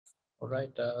All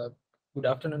right. Good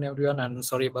afternoon, everyone, and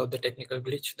sorry about the technical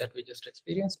glitch that we just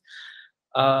experienced.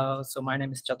 So my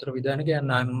name is Chatur Vidanage,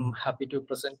 and I'm happy to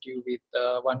present you with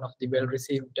one of the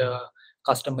well-received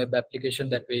custom web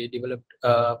application that we developed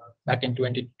back in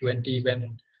 2020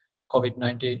 when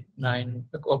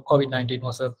COVID-19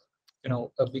 was a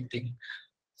big thing.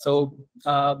 So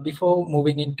before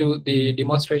moving into the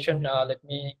demonstration, let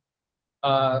me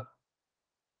uh,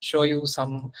 show you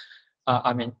some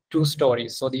two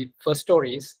stories. So the first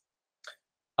story is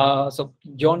so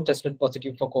John tested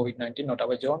positive for COVID-19, not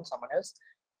our John, someone else.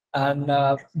 And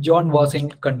John was in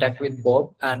contact with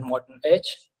Bob and Morton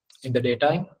H in the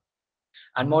daytime.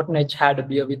 And Morton H had a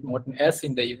beer with Morton S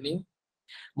in the evening.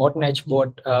 Morton H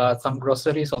bought some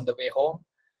groceries on the way home,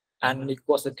 and it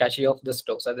was the cashier of the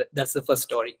store. So that's the first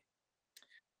story.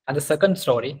 And the second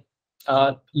story,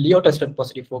 Leo tested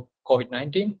positive for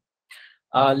COVID-19.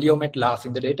 Leo met Lars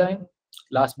in the daytime.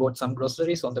 Lars bought some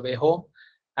groceries on the way home,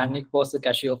 and Nick was the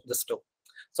cashier of the store.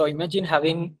 So imagine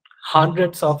having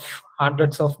hundreds of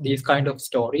these kind of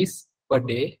stories per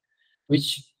day,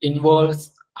 which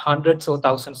involves hundreds or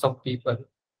thousands of people,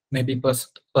 maybe per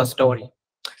story.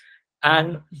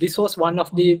 And this was one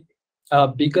of the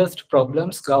biggest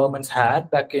problems governments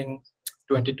had back in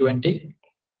 2020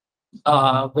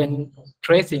 when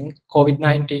tracing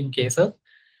COVID-19 cases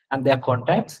and their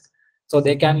contacts, so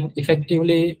they can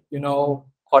effectively,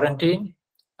 quarantine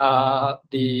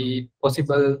the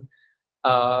possible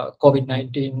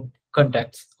COVID-19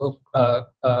 contacts of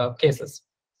cases.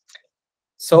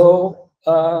 So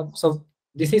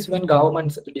this is when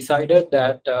governments decided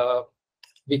that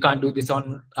we can't do this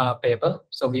on paper,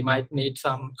 so we might need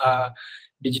some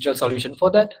digital solution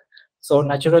for that. So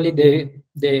naturally,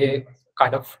 they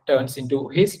kind of turns into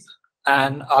HISP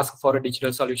and ask for a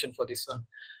digital solution for this one.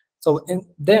 So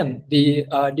then the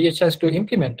DHIS2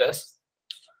 implementers,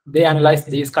 they analyze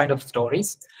these kind of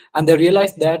stories, and they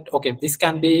realize that, okay, this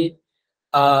can be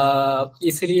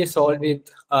easily solved with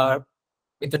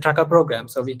the tracker program.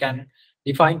 So we can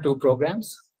define two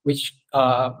programs, which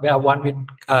where one will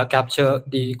capture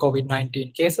the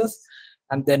COVID-19 cases,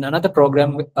 and then another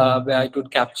program where it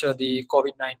would capture the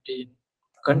COVID-19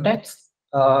 contacts.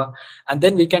 And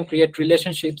then we can create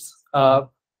relationships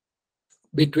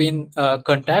between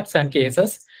contacts and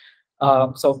cases.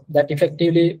 So that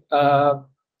effectively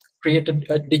created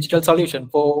a digital solution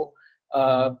for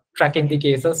tracking the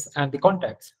cases and the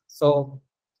contacts. So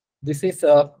this is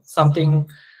something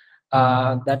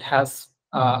that has,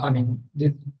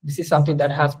 this is something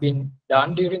that has been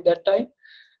done during that time.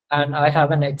 And I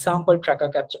have an example tracker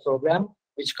capture program,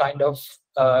 which kind of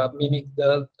mimic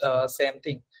the same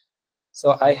thing.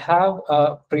 So I have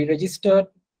pre-registered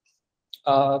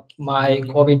my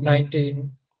COVID-19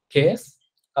 case,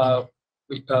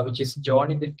 which is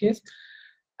John in this case.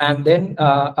 And then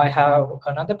I have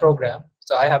another program.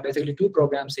 So I have basically two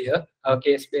programs here,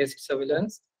 case-based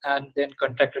surveillance and then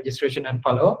contact registration and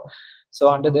follow. So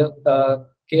under the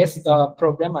case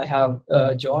program, I have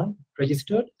John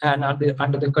registered, and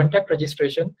under the contact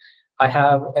registration, I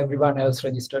have everyone else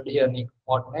registered here, Nick,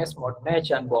 Morton S, Morton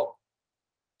H, and Bob.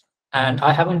 And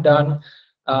I haven't done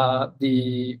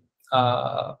the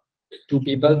two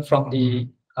people from the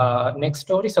next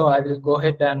story, so I will go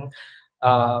ahead and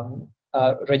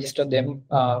register them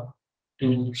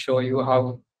to show you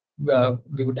how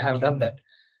we would have done that.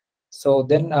 So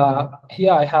then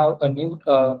here I have a new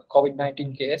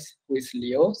COVID-19 case who is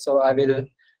Leo. So I will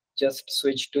just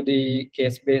switch to the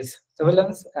case-based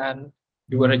surveillance and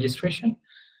do a registration.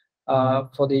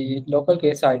 For the local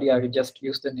case ID, I will just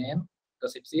use the name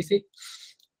because it's easy.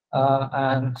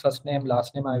 And first name,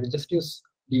 last name, I will just use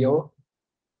Leo,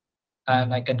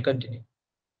 and I can continue.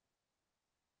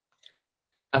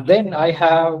 And then I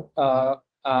have, I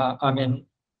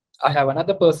have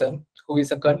another person who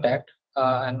is a contact,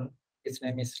 and his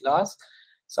name is Lars.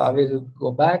 So I will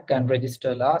go back and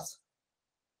register Lars.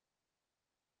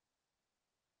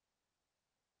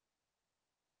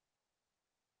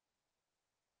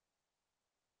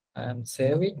 And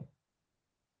save it.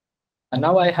 And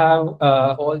now I have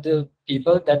all the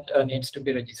people that needs to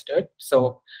be registered.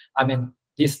 So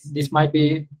this might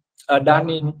be done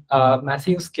in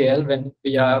massive scale when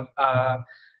we are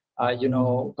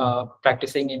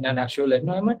practicing in an actual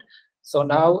environment. So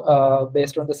now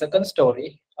based on the second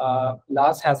story,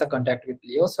 Lars has a contact with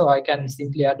Leo, so I can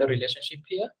simply add a relationship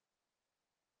here.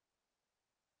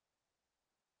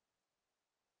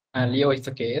 And Leo is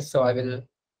the case, so I will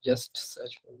just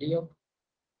search for Leo,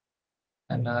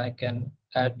 and I can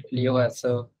add Leo as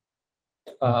a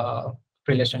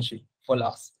relationship for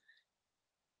Lars.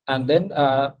 And then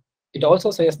it also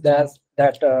says that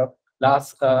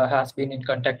Lars has been in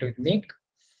contact with Nick.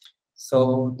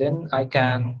 So then I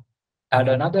can add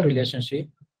another relationship.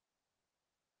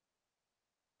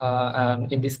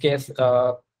 And in this case,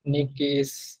 Nick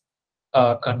is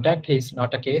contact, he's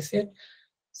not a case yet.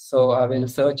 So I will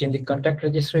search in the contact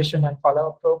registration and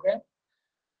follow-up program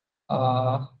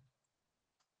for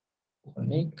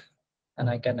Nick, and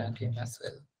I can add him as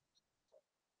well.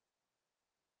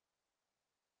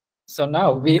 So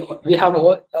now we have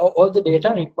all the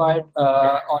data required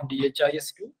on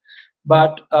DHIS2,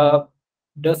 but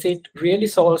does it really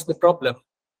solves the problem?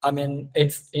 I mean,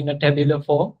 it's in a tabular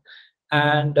form,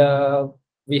 and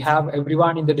we have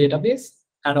everyone in the database,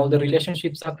 and all the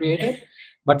relationships are created,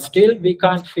 but still we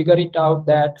can't figure it out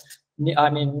that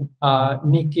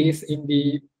Nick is in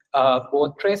the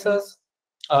both traces.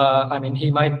 I mean,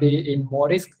 he might be in more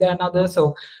risk than others,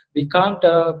 so we can't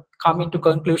come into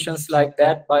conclusions like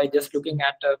that by just looking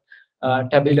at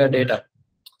tabular data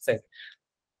set.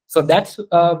 So that's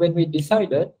when we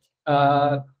decided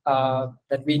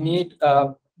that we need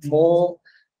more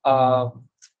uh,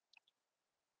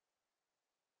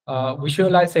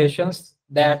 visualizations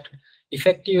that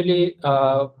effectively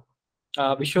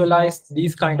visualize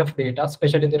these kind of data,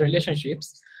 especially the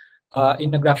relationships,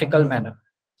 in a graphical manner.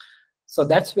 So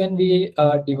that's when we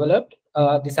developed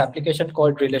this application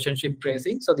called relationship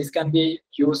tracing. So this can be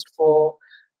used for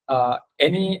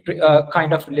any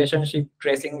kind of relationship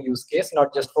tracing use case,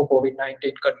 not just for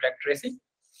COVID-19 contact tracing.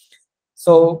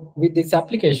 So with this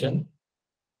application,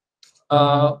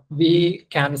 we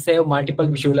can save multiple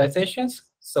visualizations.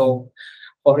 So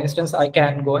for instance, I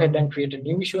can go ahead and create a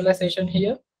new visualization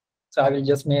here. So I will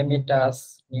just name it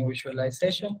as new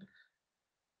visualization.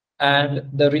 And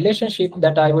the relationship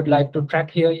that I would like to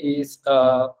track here is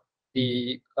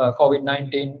the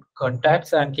COVID-19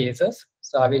 contacts and cases.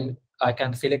 So I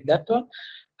can select that one.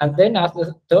 And then as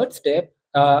the third step,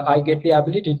 I get the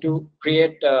ability to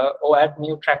create or add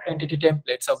new tracked entity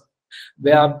templates. So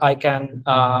where I can,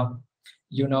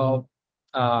 you know,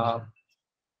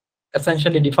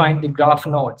 essentially define the graph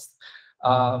nodes.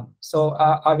 I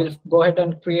will go ahead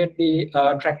and create the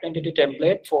tracked entity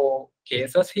template for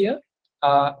cases here.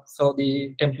 So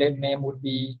the template name would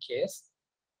be case,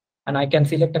 and I can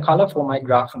select a color for my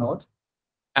graph node,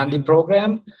 and the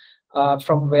program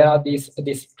from where this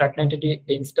tracked entity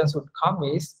instance would come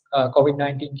is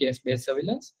COVID-19 case-based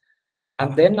surveillance,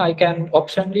 and then I can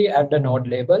optionally add a node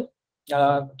label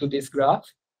to this graph.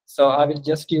 So I will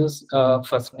just use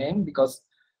first name because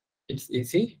it's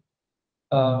easy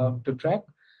to track.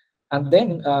 And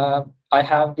then I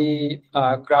have the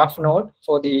graph node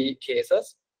for the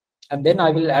cases. And then I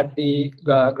will add the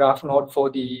graph node for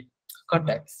the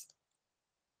contacts.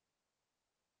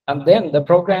 And then the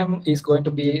program is going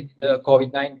to be the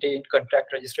COVID-19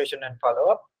 contact registration and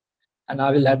follow-up. And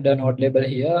I will add the node label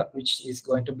here, which is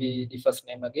going to be the first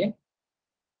name again.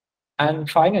 And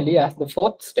finally, as the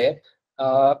fourth step,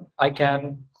 I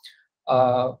can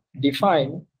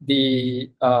define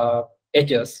the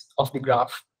edges of the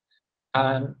graph.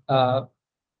 And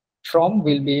from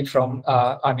will be from,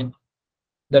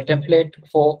 the template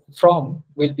for from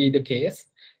will be the case,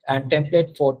 and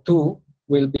template for to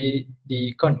will be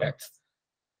the contacts.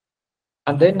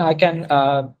 And then I can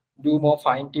do more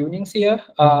fine tunings here.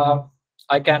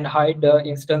 I can hide the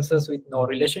instances with no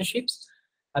relationships.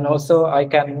 And also I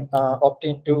can opt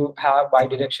in to have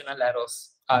bidirectional arrows.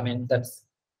 I mean, that's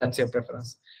your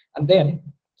preference. And then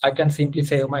I can simply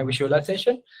save my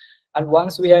visualization. And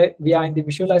once we are in the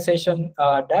visualization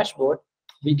dashboard,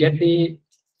 we get the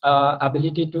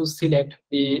ability to select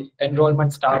the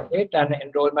enrollment start date and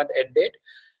enrollment end date.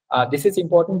 This is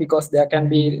important because there can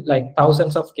be like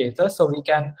thousands of cases, so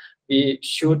we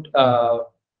should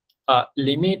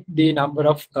limit the number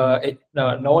of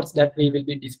nodes that we will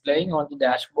be displaying on the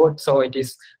dashboard, so it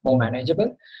is more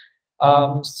manageable.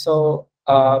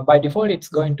 By default, it's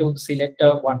going to select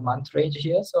a 1 month range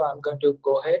here, so I'm going to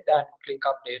go ahead and click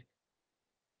update.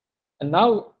 And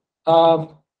now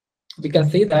we can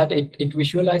see that it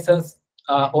visualizes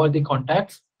all the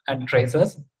contacts and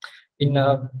traces in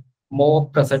a more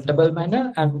presentable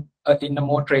manner and in a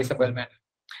more traceable manner.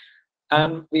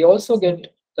 And we also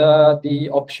get the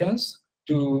options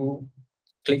to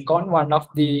click on one of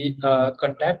the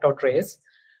contact or trace,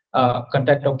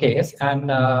 contact or case, and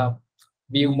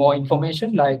view more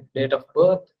information like date of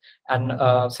birth and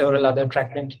several other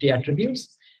tracked entity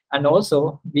attributes. And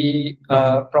also we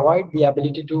provide the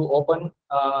ability to open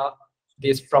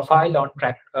this profile on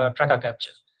tracker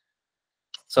capture.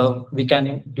 So we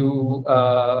can do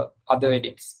other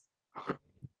edits.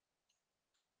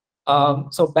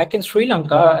 So back in Sri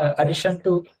Lanka, addition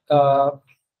to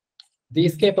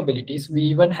these capabilities, we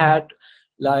even had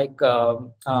like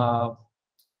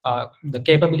the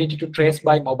capability to trace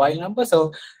by mobile number.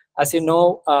 So as you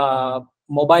know,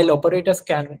 mobile operators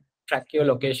can track your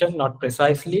location, not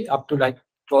precisely up to like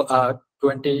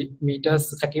 20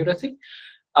 meters accuracy.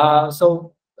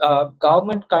 So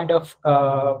government kind of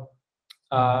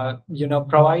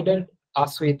provided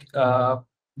us with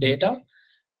data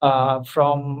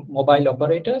from mobile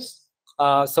operators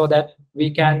so that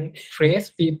we can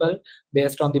trace people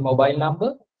based on the mobile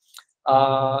number.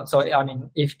 So I mean,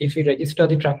 if we register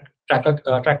the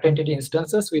tracked entity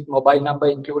instances with mobile number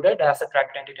included as a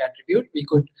tracked entity attribute, we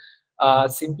could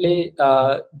simply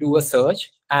do a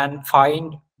search and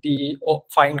find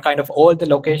kind of all the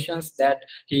locations that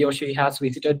he or she has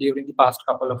visited during the past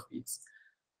couple of weeks.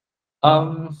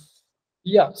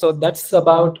 Yeah, so that's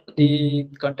about the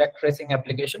contact tracing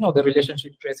application or the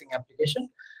relationship tracing application.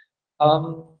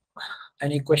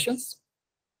 Any questions?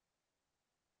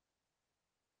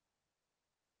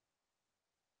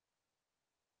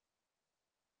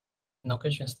 No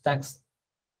questions. Thanks.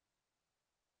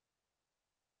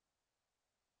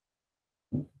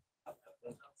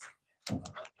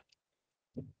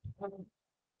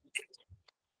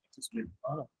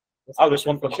 Oh, there's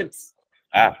one question.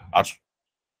 Ash.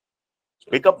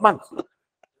 Speak up, man.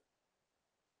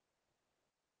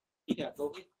 Yeah,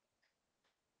 go.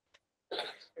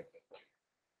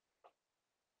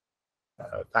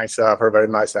 Thanks for a very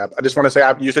nice app. I just want to say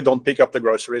I usually don't pick up the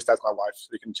groceries. That's my wife. So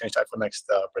we can change that for next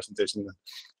presentation.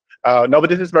 No, but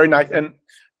this is very nice. And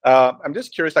I'm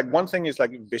just curious, like one thing is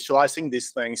like visualizing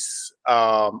these things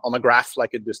on a graph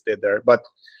like it just did there. But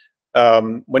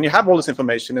when you have all this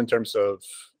information in terms of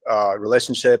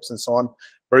relationships and so on,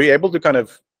 were you able to kind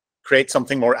of create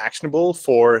something more actionable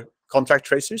for contact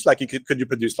tracers? Like could you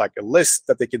produce like a list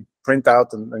that they could print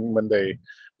out and when they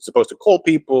supposed to call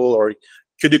people, or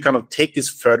could you kind of take this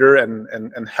further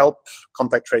and help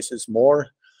contact tracers more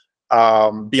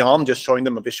beyond just showing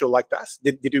them a visual like that?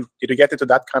 Did you get into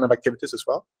that kind of activities as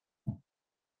well?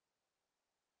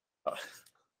 Yeah,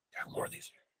 more of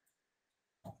these.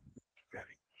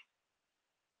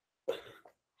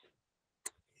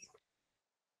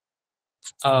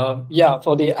 Yeah,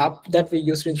 for the app that we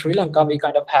used in Sri Lanka, we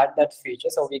kind of had that feature,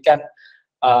 so we can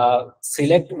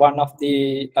select one of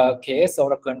the case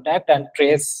or a contact and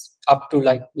trace up to,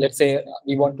 like, let's say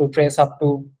we want to trace up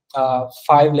to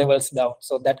 5 levels down.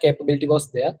 So that capability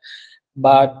was there,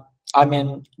 but I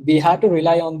mean, we had to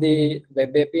rely on the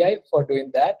web API for doing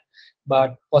that.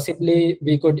 But possibly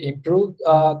we could improve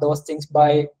those things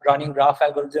by running graph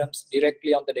algorithms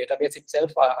directly on the database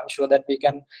itself. I'm sure that we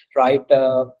can write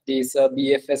these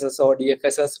BFSs or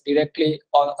DFSs directly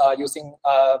on using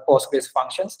Postgres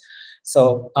functions.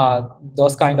 So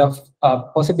those kind of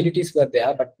possibilities were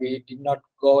there, but we did not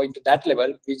go into that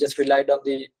level. We just relied on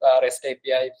the REST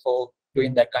API for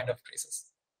doing that kind of traces.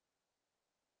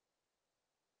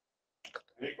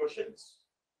 Any questions?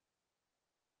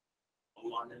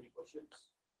 Any questions?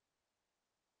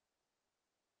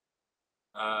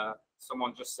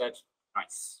 Someone just said,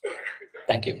 nice.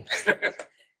 Thank you.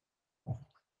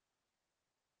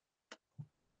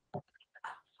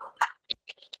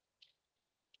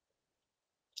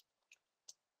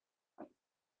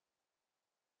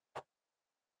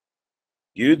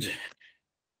 Good.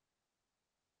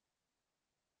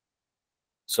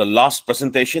 So last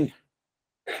presentation,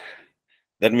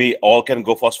 then we all can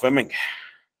go for swimming.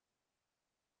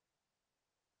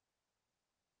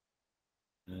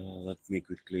 Let me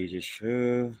quickly just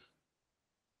show.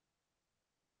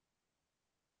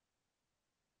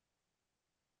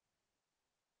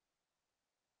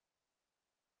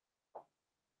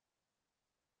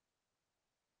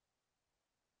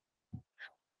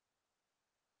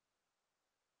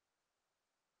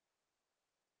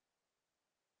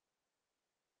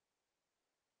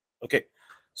 Okay,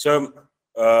 so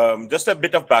just a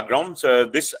bit of background. So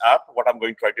this app, what I'm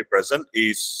going to try to present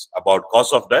is about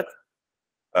cause of death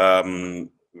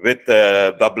with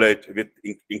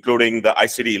including the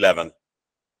ICD-11.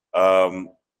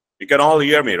 You can all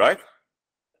hear me, right?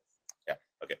 Yeah.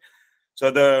 Okay.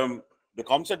 So the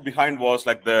concept behind was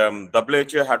like the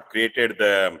WHO had created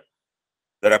the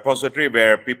repository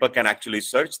where people can actually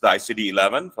search the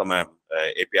ICD-11 from a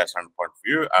API standpoint of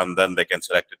view, and then they can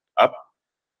select it up.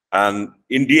 And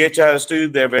in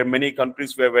DHIS2, there were many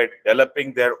countries where were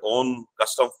developing their own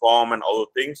custom form and all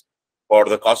the things for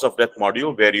the cause of death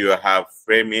module, where you have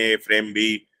frame A, frame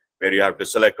B, where you have to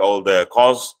select all the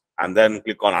cause and then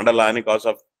click on underlining cause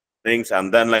of things,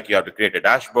 and then like you have to create a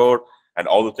dashboard and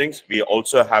all the things. We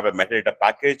also have a metadata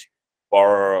package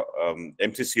for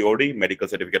MCCOD, Medical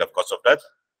Certificate of Cause of Death.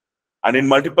 And in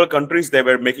multiple countries, they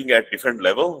were making it at different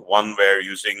level. One were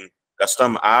using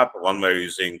custom app, one we're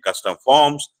using custom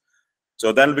forms.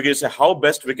 So then we can say how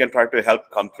best we can try to help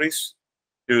countries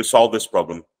to solve this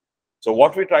problem. So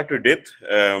what we try to did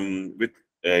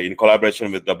in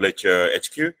collaboration with WHO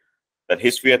HQ, that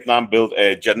HIS Vietnam built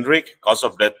a generic cause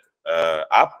of death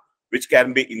app, which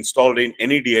can be installed in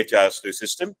any DHIS2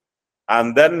 system.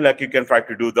 And then like you can try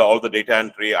to do all the data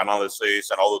entry, analysis,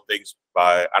 and all the things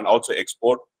and also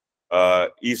export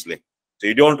easily. So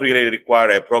you don't really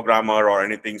require a programmer or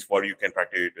anything for you can try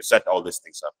to set all these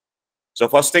things up. So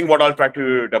first thing what I'll try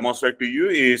to demonstrate to you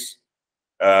is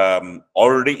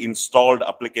already installed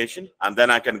application, and then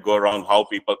I can go around how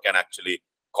people can actually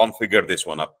configure this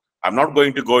one up. I'm not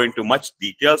going to go into much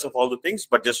details of all the things,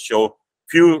 but just show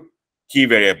few key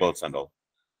variables and all.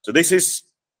 So this is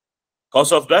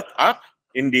cause of death app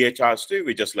in DHIS2.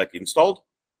 We just like installed,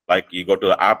 like you go to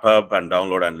the app hub and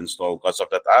download and install cause of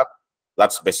death app.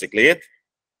 That's basically it.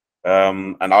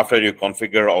 And after you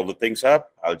configure all the things up,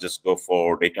 I'll just go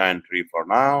for data entry for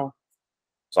now.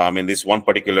 So I'm in this one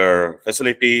particular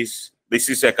facilities. This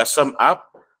is a custom app.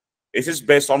 This is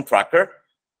based on tracker.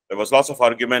 There was lots of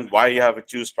argument why you have to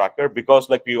choose tracker, because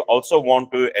like you also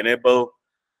want to enable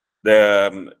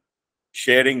the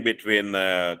sharing between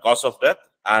cause of death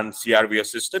and CRVS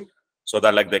system, so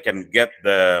that like they can get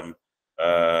the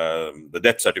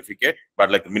death certificate, but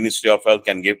like the Ministry of Health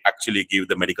can actually give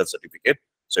the medical certificate,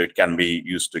 so it can be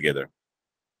used together.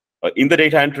 In the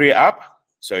data entry app,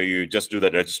 so you just do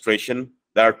the registration.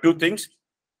 There are two things.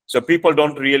 So people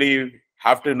don't really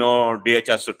have to know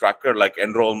DHIS2 tracker, like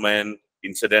enrollment,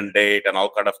 incident date, and all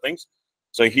kind of things.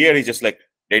 So here is just like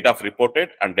date of reported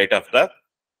and date of death.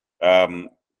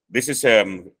 This is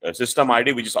a system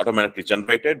ID which is automatically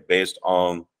generated based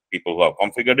on people who have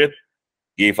configured it.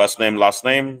 Give first name, last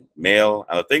name, male,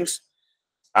 other things.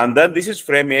 And then this is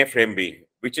frame A, frame B,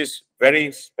 which is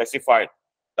very specified.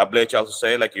 WHO also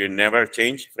say like you never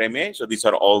change frame A. So these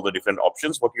are all the different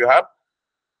options what you have.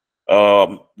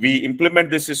 We implement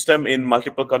this system in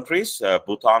multiple countries.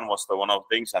 Bhutan was the one of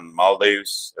things, and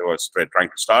Maldives was trying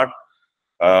to start.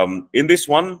 In this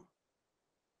one,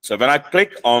 so when I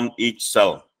click on each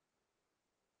cell,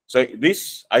 so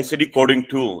this ICD coding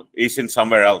tool is in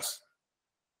somewhere else.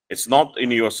 It's not in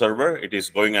your server. It is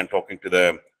going and talking to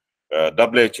the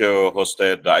WHO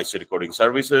hosted ICD coding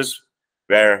services,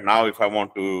 where now if I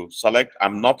want to select,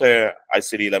 I'm not a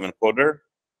ICD-11 coder.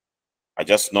 I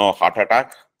just know heart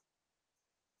attack,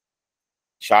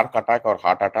 shark attack, or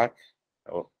heart attack.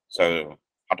 So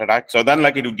heart attack. So then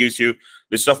like it gives you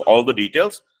list of all the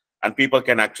details, and people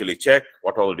can actually check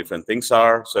what all the different things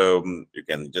are. So you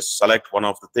can just select one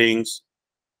of the things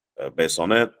based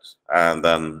on it, and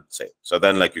then say. So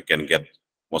then like you can get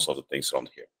most of the things around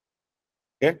here.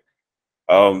 Okay.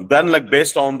 Then like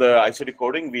based on the ICD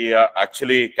coding, we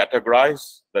actually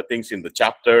categorize the things in the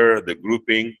chapter, the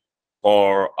grouping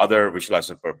for other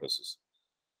visualization purposes.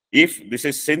 If this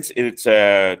is, since it's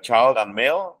a child and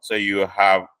male, so you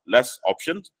have less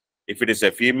options. If it is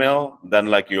a female, then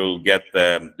like you'll get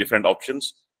different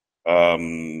options.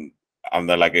 And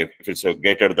then like if it's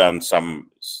greater than some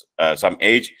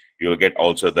age, you'll get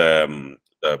also the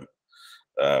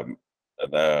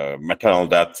maternal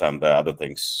deaths and the other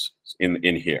things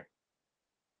in here.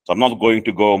 So I'm not going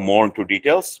to go more into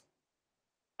details.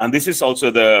 And this is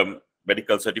also the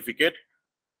medical certificate,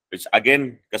 which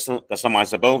again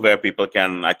customizable, where people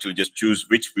can actually just choose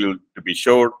which field to be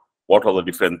showed, what are the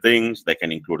different things. They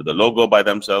can include the logo by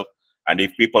themselves, and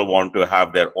if people want to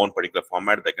have their own particular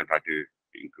format, they can try to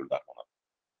include that one.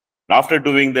 Now, after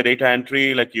doing the data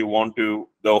entry, like you want to,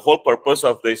 the whole purpose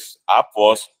of this app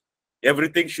was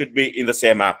everything should be in the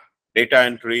same app. Data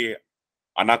entry,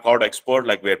 Anaccord export,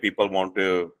 like where people want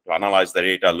to analyze the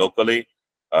data locally,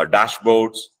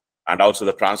 dashboards, and also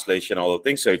the translation, all the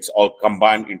things. So it's all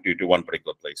combined into one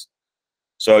particular place.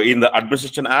 So in the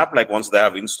administration app, like once they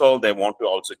have installed, they want to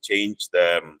also change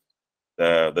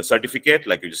the certificate.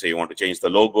 Like you just say you want to change the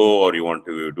logo, or you want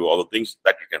to do all the things,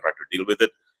 that you can try to deal with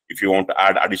it. If you want to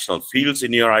add additional fields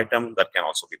in your item, that can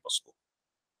also be possible.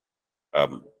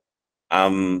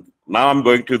 Now I'm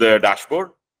going to the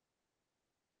dashboard.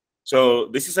 So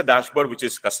this is a dashboard which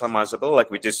is customizable, like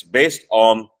which is based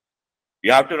on,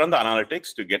 you have to run the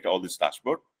analytics to get all this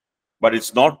dashboard, but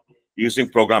it's not using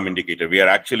program indicator. We are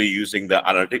actually using the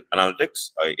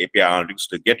analytics, API analytics,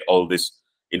 to get all this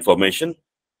information,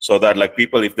 so that like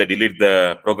people, if they delete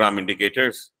the program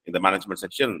indicators in the management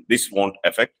section, this won't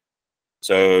affect.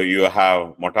 So you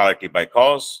have mortality by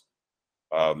cause.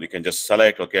 You can just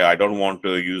select, okay, I don't want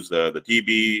to use the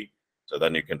TB. So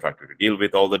then you can try to deal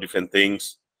with all the different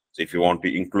things. So if you want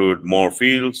to include more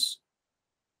fields,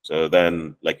 so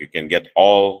then like you can get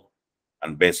all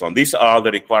And based on these, are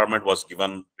the requirement was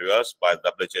given to us by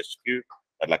WHSQ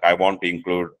that like I want to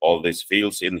include all these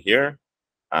fields in here,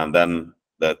 and then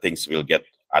the things will get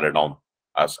added on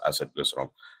as it goes on.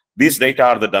 These data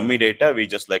are the dummy data we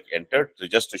just like entered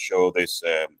just to show this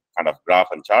kind of graph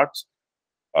and charts.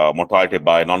 Mortality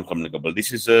by non-communicable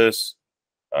diseases,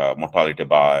 mortality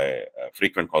by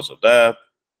frequent cause of death,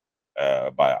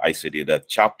 by ICD death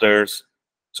chapters.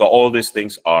 So all these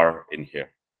things are in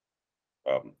here.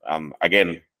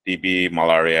 Again, TB,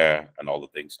 malaria, and all the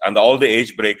things. And all the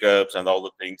age breakups and all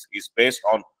the things is based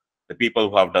on the people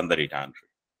who have done the data entry.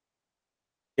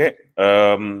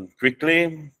 Okay,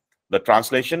 quickly, the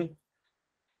translation.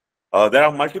 There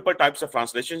are multiple types of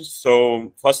translations.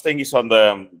 So first thing is on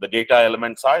the data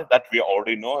element side that we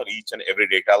already know. Each and every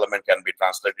data element can be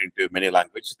translated into many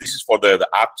languages. This is for the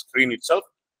app screen itself.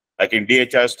 Like in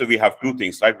DHIS2, we have two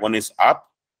things, right? One is app,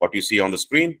 what you see on the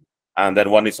screen, and then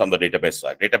one is on the database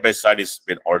side. Database side is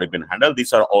already been handled.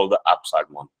 These are all the app side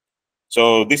one.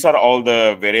 So these are all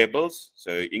the variables.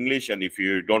 So English, and if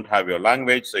you don't have your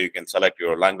language, so you can select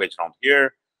your language down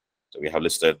here. So we have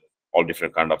listed all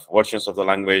different kind of versions of the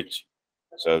language.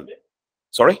 So,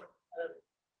 sorry?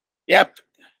 Yep.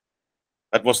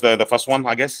 That was the first one,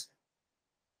 I guess.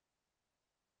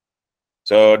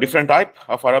 So different type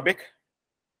of Arabic.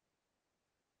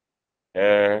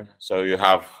 So you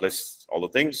have list all the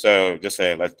things. So just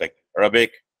say, let's take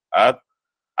Arabic, add,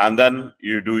 and then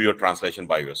you do your translation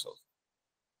by yourself.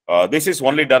 This is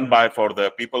only done for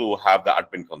the people who have the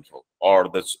admin control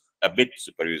or a bit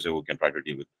super user who can try to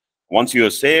deal with. Once you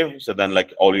save, so then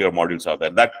like all your modules are there.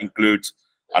 That includes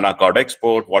Anacard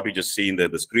export, what you just see in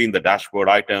the screen, the dashboard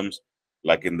items,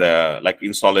 like in the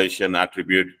installation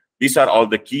attribute. These are all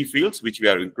the key fields which we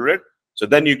are included. So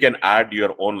then you can add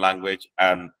your own language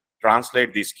and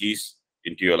translate these keys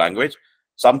into your language.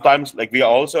 Sometimes like we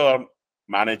also are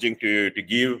managing to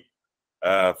give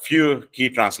a few key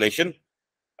translation.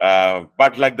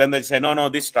 But like then they say, no,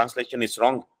 this translation is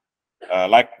wrong.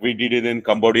 Like we did it in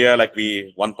Cambodia, like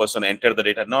one person entered the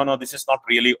data. No, this is not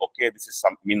really okay. This is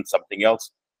means something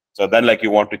else. So then like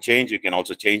you want to change, you can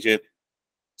also change it.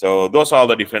 So those are all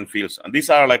the different fields. And these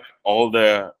are like all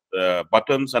the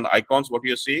buttons and icons, what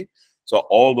you see. So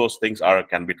all those things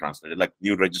can be translated, like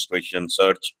new registration,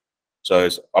 search. So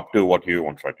it's up to what you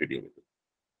want to try to deal with it.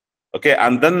 Okay,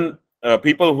 and then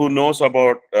people who knows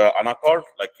about Anacard,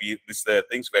 like these are the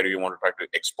things where you want to try to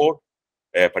export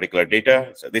a particular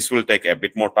data. So this will take a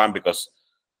bit more time because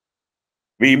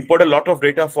we import a lot of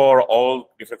data for all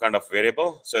different kind of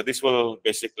variable. So this will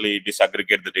basically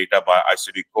disaggregate the data by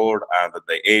ICD code and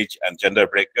the age and gender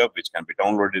breakup, which can be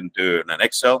downloaded into an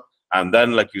Excel. And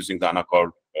then like using the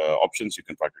Anacard options, you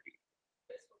can try to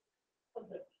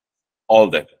do all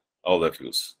the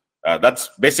fields. That's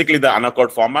basically the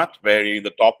Anacard format, where in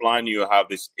the top line you have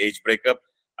this age breakup,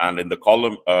 and in the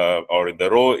column or in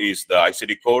the row is the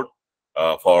ICD code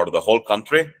for the whole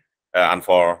country, and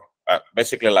for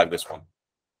basically like this one.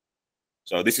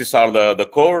 So this is all the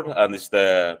code, and it's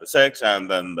the sex, and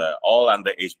then the all and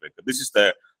the age breakup. This is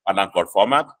the Anacard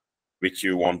format, which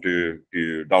you want to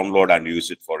download and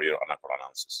use it for your Anacard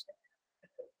analysis.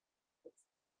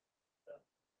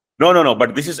 No,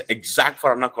 but this is exact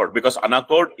for Anacard, because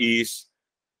Anacard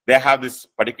they have this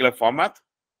particular format,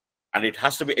 and it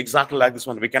has to be exactly like this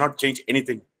one. We cannot change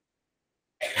anything.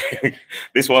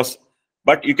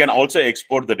 But you can also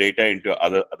export the data into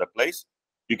other place.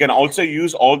 You can also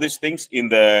use all these things in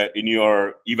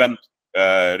your event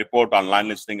report on line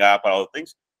listing app and all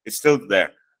things. It's still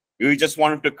there. You just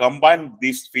wanted to combine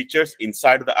these features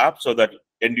inside the app so that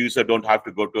end user don't have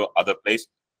to go to other place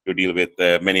to deal with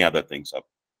many other things.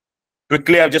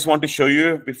 Quickly, I just want to show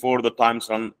you before the times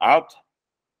run out.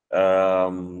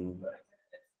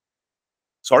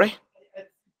 Sorry?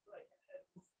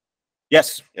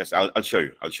 Yes, I'll show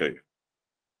you.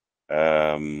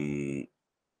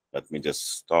 Let me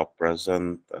just stop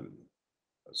present and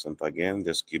present again.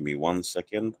 Just give me 1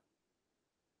 second.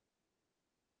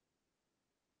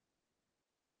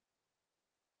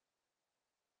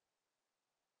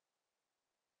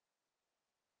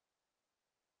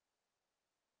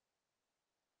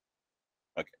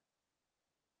 Okay.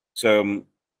 So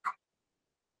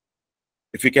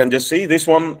if you can just see, this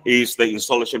one is the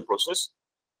installation process.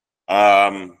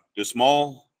 Too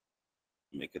small,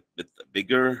 make it a bit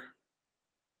bigger.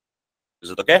 Is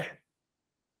it okay?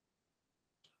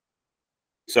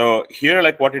 So here,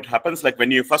 like what it happens, like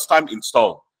when you first time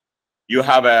install, you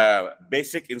have a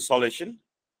basic installation,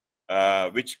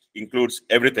 which includes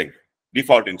everything,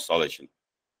 default installation.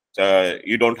 So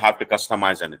you don't have to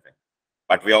customize anything.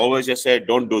 But we always just say,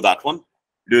 don't do that one.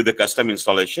 Do the custom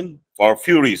installation for a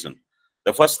few reasons.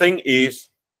 The first thing is,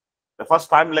 the first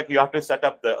time like you have to set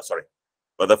up the, sorry,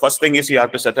 but the first thing is you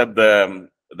have to set up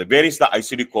where is the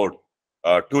ICD code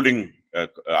tooling,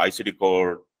 ICD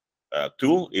code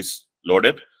tool is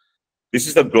loaded. This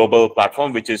is the global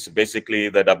platform, which is basically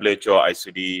the WHO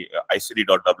ICD,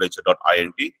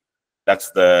 icd.who.int.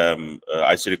 That's the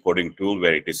ICD coding tool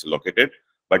where it is located.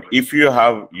 But if you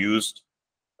have used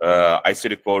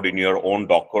ICD code in your own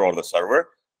Docker or the server,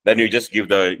 then you just give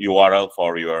the URL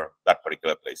for that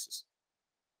particular places.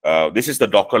 This is the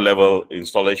Docker level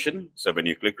installation. So when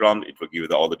you click on, it will give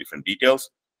you all the different details.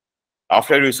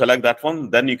 After you select that one,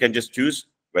 then you can just choose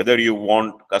whether you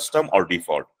want custom or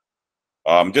default.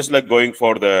 Just like going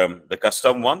for the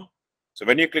custom one. So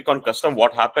when you click on custom,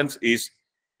 what happens is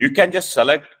you can just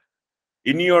select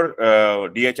in your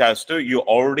DHIS2, you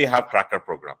already have tracker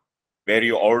program where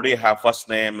you already have first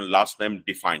name, last name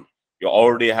defined. You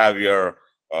already have your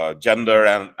gender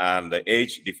and the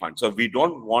age defined. So we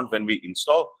don't want, when we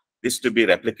install, this to be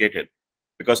replicated,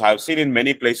 because I've seen in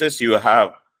many places you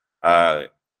have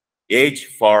age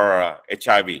for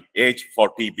HIV, age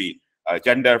for TB,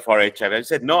 gender for HIV. I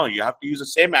said, no, you have to use the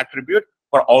same attribute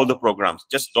for all the programs.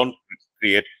 Just don't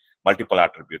create multiple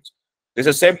attributes. There's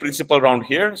the same principle around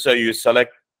here. So you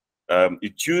select, you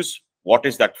choose what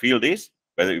is that field is,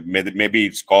 whether maybe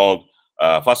it's called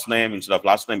first name instead of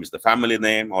last name is the family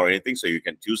name or anything. So you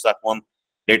can choose that one,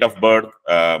 date of birth,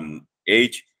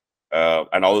 age,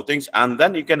 and all the things. And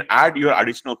then you can add your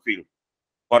additional field.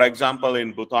 For example,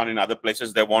 in Bhutan, in other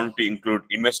places, they want to include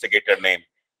investigator name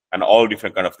and all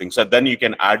different kind of things. So then you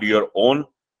can add your own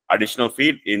additional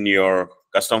field in your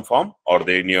custom form or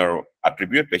in your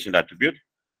attribute, patient attribute.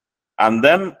 And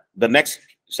then the next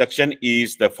section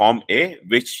is the form A,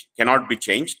 which cannot be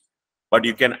changed, but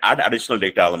you can add additional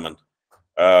data element.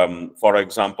 For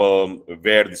example,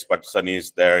 where this person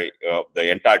is there, the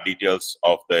entire details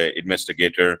of the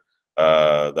investigator,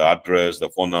 the address, the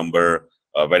phone number,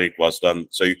 where it was done.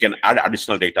 So you can add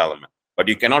additional data element, but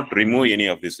you cannot remove any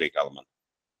of this data element.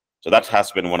 So that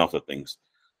has been one of the things.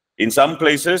 In some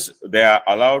places, they are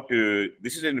allowed to,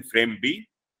 this is in frame B.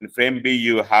 In frame B,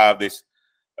 you have this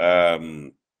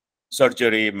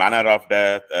surgery, manner of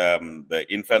death, the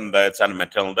infant deaths and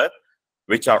maternal death,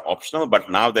 which are optional, but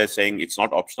now they're saying it's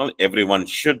not optional. Everyone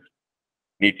should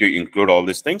need to include all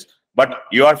these things, but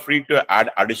you are free to add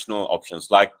additional options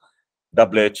like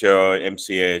WHO,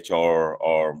 MCH,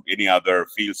 or any other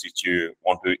fields that you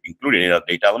want to include any other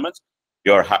data elements.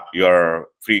 You're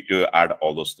free to add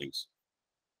all those things.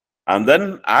 And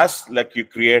then as like you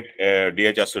create a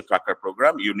DHIS2 tracker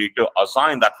program, you need to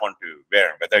assign that one to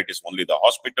whether it is only the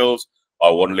hospitals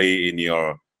or only in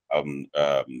your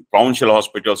provincial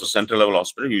hospitals or central level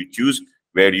hospital. You choose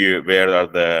where are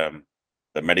the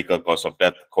medical cause of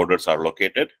death coders are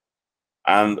located.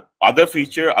 And other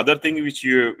thing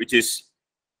which is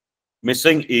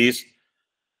missing is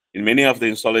in many of the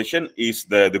installation is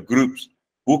the groups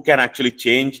who can actually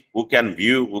change, who can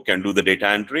view, who can do the data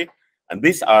entry. And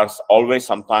these are always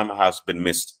sometimes has been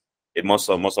missed in most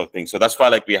of things. So that's why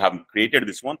like we have created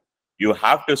this one. You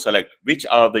have to select which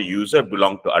are the user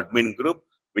belong to admin group,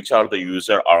 which are the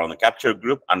user are on the capture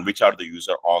group, and which are the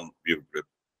user on view group.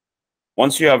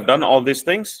 Once you have done all these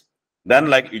things, then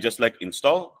like you just like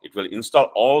install, it will install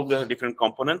all the different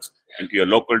components into your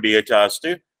local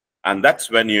DHIS2, and that's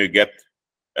when you get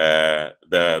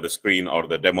the screen or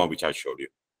the demo which I showed you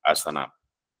as an app.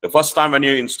 The first time when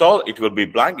you install, it will be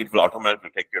blank. It will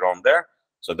automatically take you on there.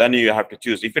 So then you have to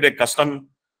choose. If it's a custom,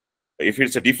 if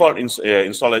it's a default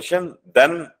installation,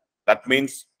 then that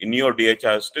means in your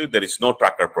DHIS2, there is no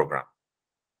tracker program.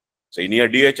 So in your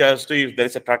DHIS2, if there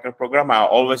is a tracker program, I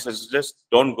always suggest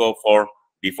don't go for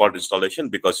default installation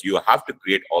because you have to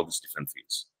create all these different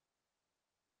fields.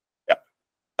 Yeah,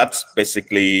 that's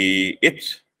basically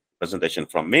it. Presentation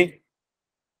from me.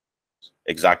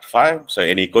 Exact 5. So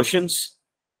any questions?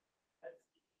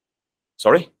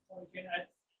 Sorry?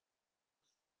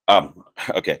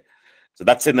 Okay. So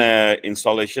that's in the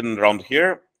installation around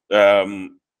here. Let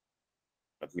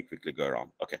me quickly go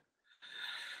around. Okay.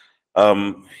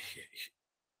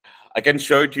 I can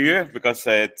show it to you because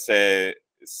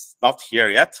it's not here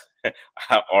yet,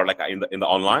 or like in the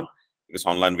online, because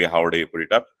online we already put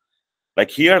it up.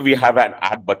 Like here we have an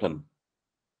add button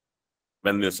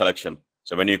when the selection.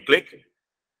 So when you click,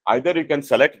 either you can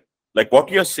select like what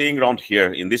you're seeing around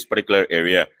here in this particular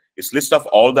area is list of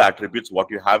all the attributes what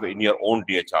you have in your own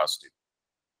DHIS2.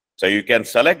 So you can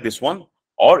select this one,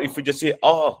 or if you just say,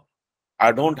 oh,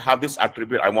 I don't have this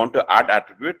attribute, I want to add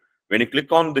attribute. When you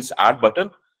click on this add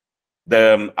button,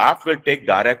 the app will take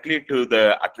directly to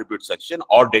the attribute section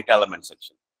or data element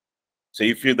section. So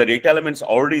if the data element is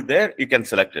already there, you can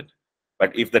select it.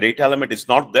 But if the data element is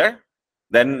not there,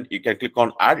 then you can click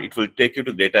on add. It will take you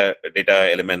to data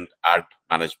element add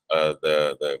manage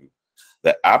the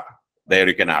app. There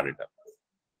you can add it up.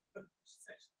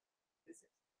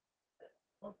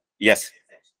 Yes.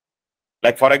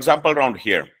 Like for example, around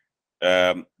here,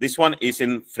 this one is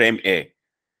in frame A.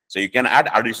 So you can add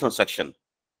additional section,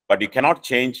 but you cannot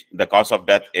change the cause of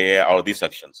death A or these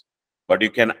sections. But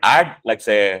you can add, like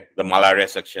say, the malaria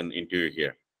section into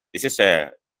here. This is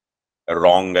a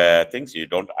wrong thing. So you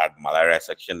don't add malaria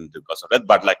section to cause of death,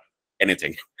 but like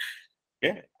anything.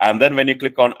 Okay. And then when you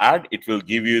click on add, it will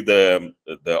give you the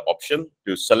option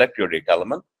to select your data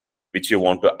element, which you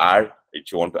want to add,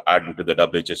 into the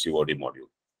WHSCOD module.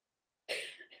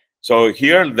 So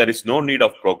here there is no need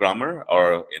of programmer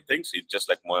or things. It's just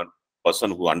like one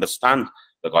person who understands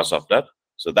the cause of death.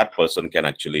 So that person can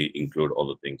actually include all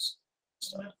the things.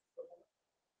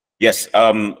 Yes.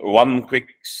 One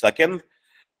quick second.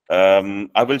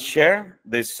 I will share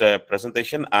this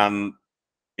presentation, and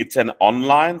it's an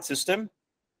online system.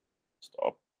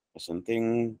 Stop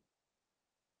presenting.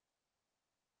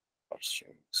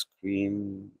 Sharing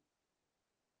screen.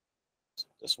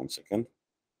 Just 1 second.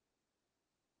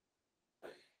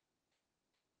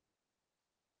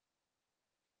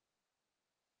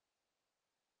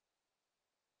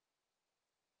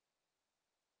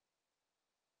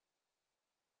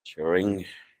 Sharing.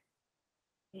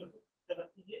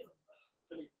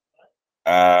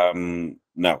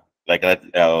 No, like that.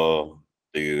 I'll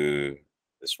do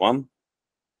this one.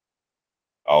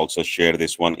 I'll also share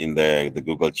this one in the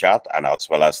Google chat and as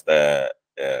well as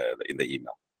in the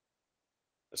email.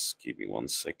 Just give me 1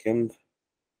 second.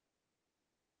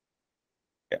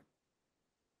 Yeah.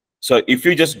 So if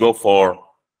you just go for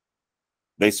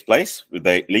this place with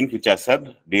the link which I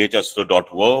said,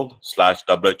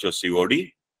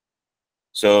 dhs2.world/WHOCOD.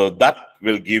 So that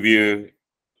will give you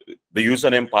the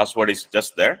username password is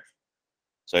just there.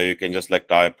 So you can just like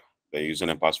type the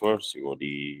username password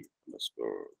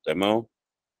COD_demo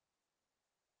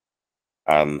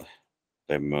and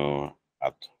demo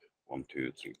at 1,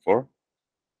 2, 3, 4.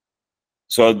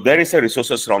 So there is a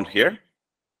resources around here,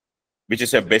 which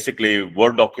is a basically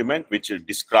Word document which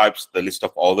describes the list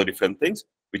of all the different things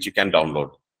which you can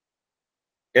download.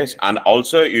 Yes, and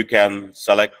also you can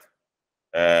select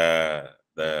the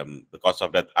cause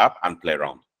of death app and play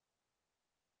around.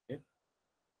 Okay.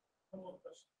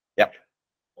 Yeah.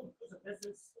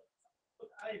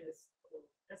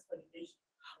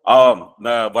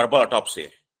 The verbal autopsy,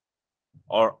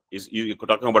 or is you're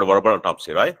talking about verbal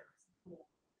autopsy, right?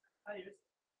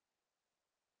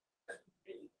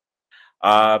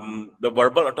 The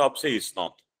verbal autopsy is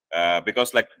not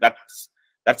because like that's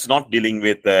not dealing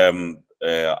with the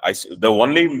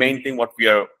only main thing what we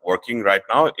are working right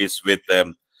now is with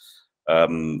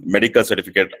medical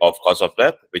certificate of cause of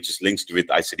death, which is linked with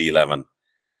ICD-11.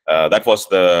 That was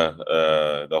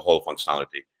the whole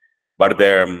functionality. But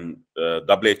the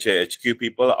WHO HQ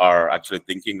people are actually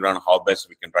thinking around how best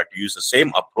we can try to use the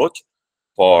same approach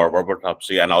for verbal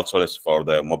autopsy and also for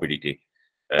the morbidity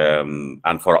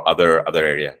and for other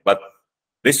area. But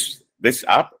this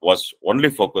app was only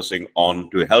focusing on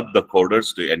to help the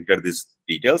coders to enter these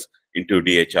details into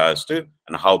DHIS2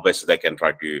 and how best they can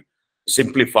try to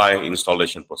simplify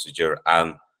installation procedure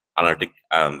and analytic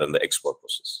and then the export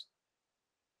process.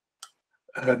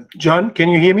 John, can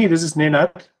you hear me? This is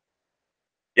Nenad.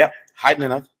 Yeah. Hi,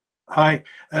 Nenad. Hi.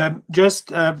 I'm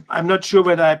not sure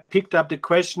whether I picked up the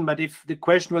question, but if the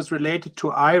question was related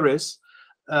to IRIS,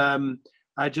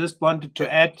 I just wanted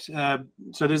to add,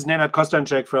 so this is Nenad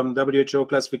Kostanček from WHO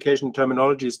Classification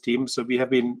Terminologies team. So we have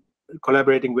been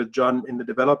collaborating with John in the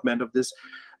development of this,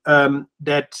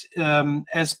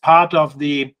 as part of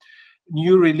the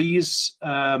new release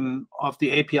of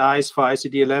the APIs for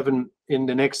ICD-11 in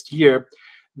the next year,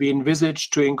 we envisage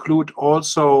to include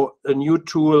also a new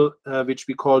tool which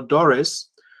we call DORIS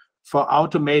for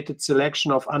automated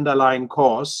selection of underlying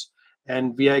cause.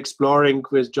 And we are exploring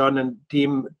with John and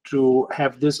team to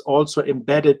have this also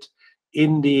embedded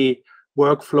in the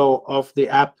workflow of the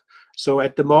app. So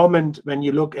at the moment, when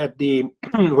you look at the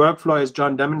workflow as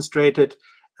John demonstrated,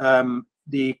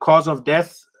 the cause of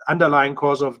death, underlying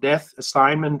cause of death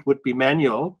assignment would be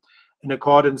manual in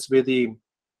accordance with the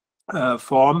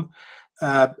form.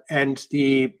 And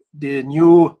the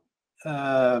new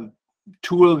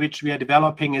tool which we are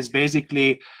developing is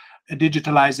basically a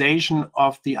digitalization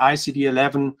of the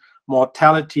ICD-11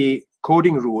 mortality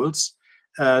coding rules,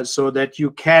 so that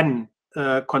you can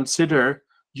consider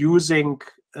using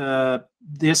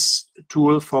this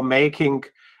tool for making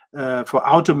for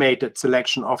automated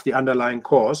selection of the underlying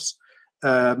cause.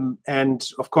 And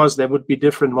of course, there would be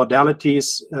different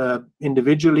modalities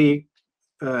individually,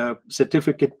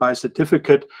 certificate by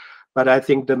certificate. But I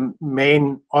think the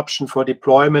main option for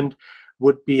deployment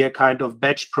would be a kind of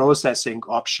batch processing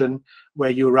option where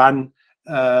you run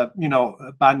a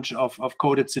bunch of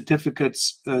coded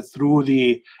certificates through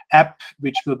the app,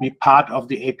 which will be part of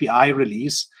the API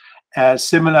release,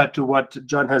 similar to what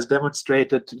John has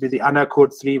demonstrated with the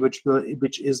AnaCode 3,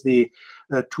 which is the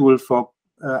tool for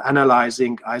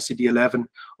analyzing ICD-11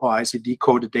 or ICD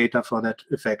coded data for that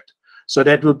effect. So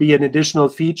that will be an additional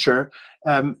feature.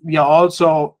 We are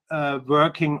also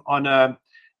working on a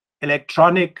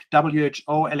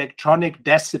WHO electronic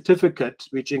death certificate,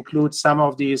 which includes some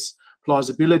of these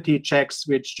plausibility checks,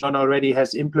 which John already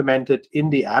has implemented in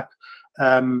the app,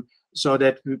 so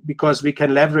that because we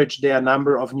can leverage their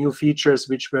number of new features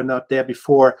which were not there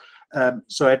before.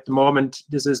 So at the moment,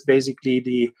 this is basically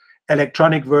the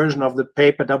electronic version of the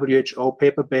WHO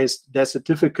paper-based death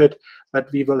certificate,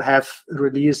 but we will have a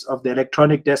release of the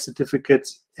electronic death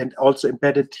certificates and also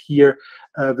embedded here,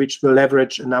 which will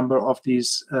leverage a number of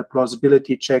these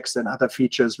plausibility checks and other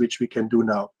features which we can do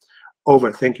now.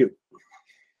 Over. Thank you.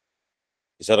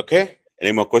 Is that okay?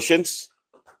 Any more questions?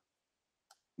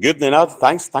 Good, Nenad.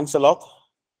 Thanks a lot.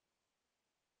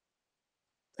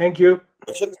 Thank you.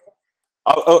 Questions?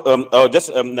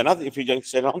 Just Nenad, if you just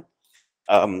stay on.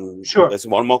 Sure. There's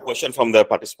one more question from the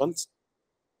participants.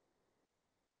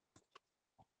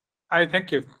 Hi,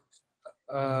 thank you.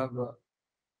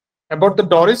 About the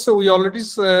Doris, so we already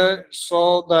saw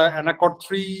the AnaCode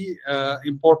 3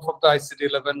 import from the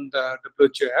ICD-11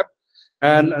 WHO app,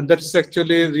 and that is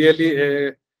actually really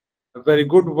a very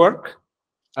good work.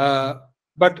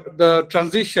 But the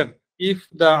transition, if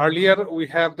the earlier we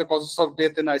have the causes of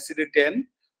death in ICD-10,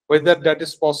 whether that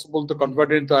is possible to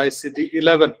convert it into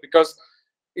ICD-11, because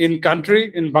in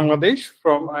country, in Bangladesh,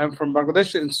 I am from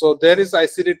Bangladesh, and so there is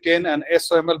ICD-10 and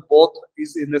SOML both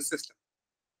is in the system.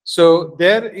 So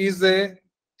there is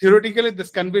theoretically this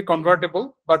can be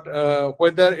convertible, but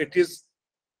whether it is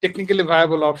technically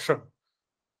viable option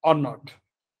or not.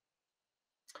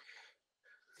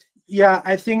 Yeah,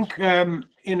 I think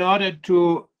in order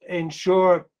to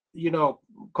ensure,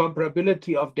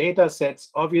 comparability of data sets,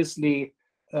 obviously,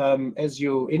 as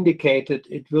you indicated,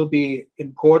 it will be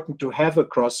important to have a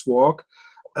crosswalk.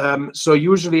 So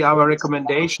usually our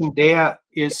recommendation there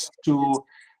is to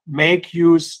make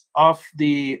use of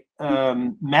the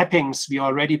mappings we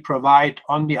already provide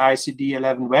on the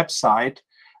ICD-11 website.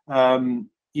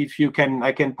 If you can,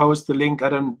 I can post the link. I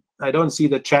don't see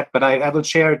the chat, but I will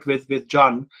share it with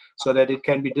John so that it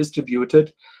can be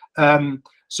distributed.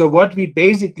 So what we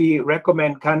basically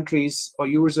recommend countries or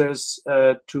users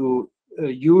to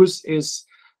use is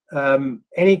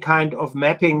any kind of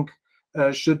mapping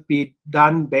should be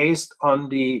done based on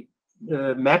the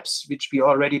maps which we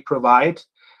already provide.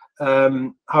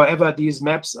 However, these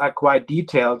maps are quite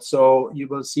detailed, so you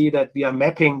will see that we are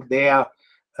mapping there,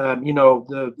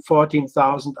 the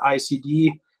 14,000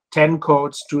 ICD-10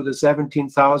 codes to the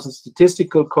 17,000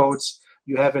 statistical codes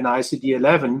you have in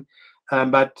ICD-11.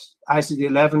 But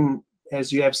ICD-11,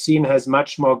 as you have seen, has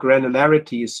much more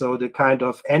granularity. So the kind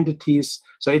of entities,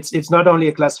 so it's not only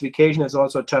a classification, it's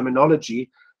also a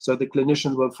terminology. So the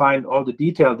clinician will find all the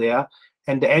detail there.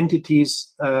 And the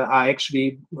entities are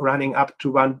actually running up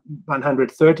to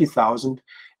 130,000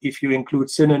 if you include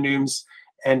synonyms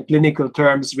and clinical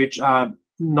terms, which are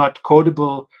not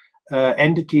codable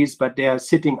entities, but they are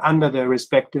sitting under the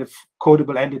respective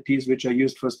codable entities which are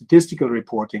used for statistical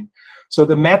reporting. So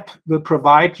the map will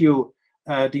provide you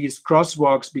these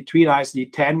crosswalks between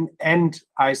ICD-10 and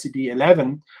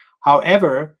ICD-11.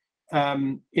 However,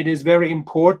 it is very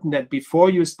important that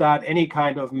before you start any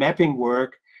kind of mapping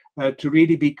work, to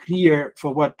really be clear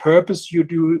for what purpose you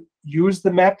do use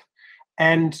the map,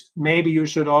 and maybe you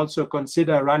should also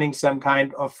consider running some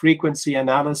kind of frequency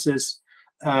analysis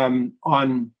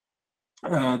on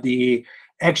the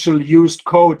actual used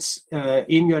codes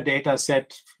in your data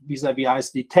set vis-a-vis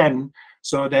ICD-10,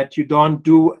 so that you don't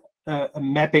do a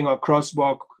mapping or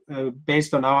crosswalk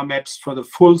based on our maps for the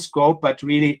full scope, but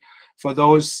really for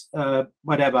those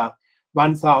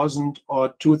 1,000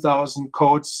 or 2,000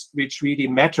 codes which really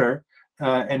matter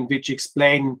and which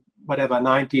explain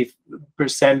 90%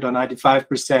 or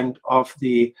 95% of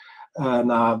the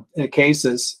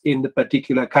cases in the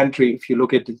particular country, if you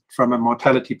look at it from a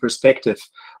mortality perspective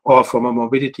or from a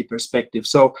morbidity perspective.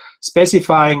 So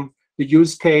specifying the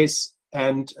use case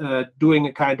and doing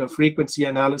a kind of frequency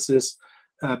analysis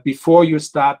before you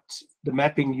start the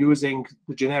mapping using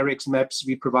the generics maps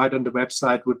we provide on the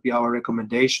website would be our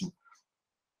recommendation.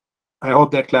 I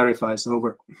hope that clarifies.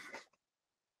 Over.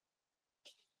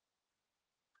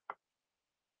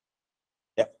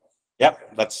 Yeah,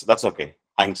 that's okay.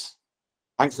 Thanks.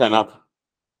 Thanks, Zainab.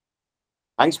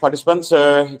 Thanks, participants.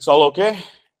 It's all okay.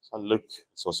 So look,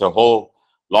 it was a whole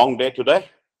long day today.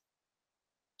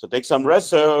 So take some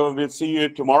rest. We'll see you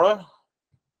tomorrow.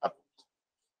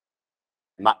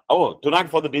 Oh,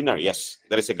 tonight for the dinner. Yes,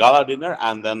 there is a gala dinner,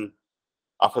 and then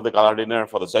after the gala dinner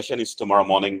for the session is tomorrow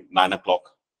morning, 9 o'clock.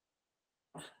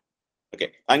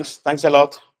 Okay, thanks a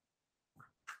lot.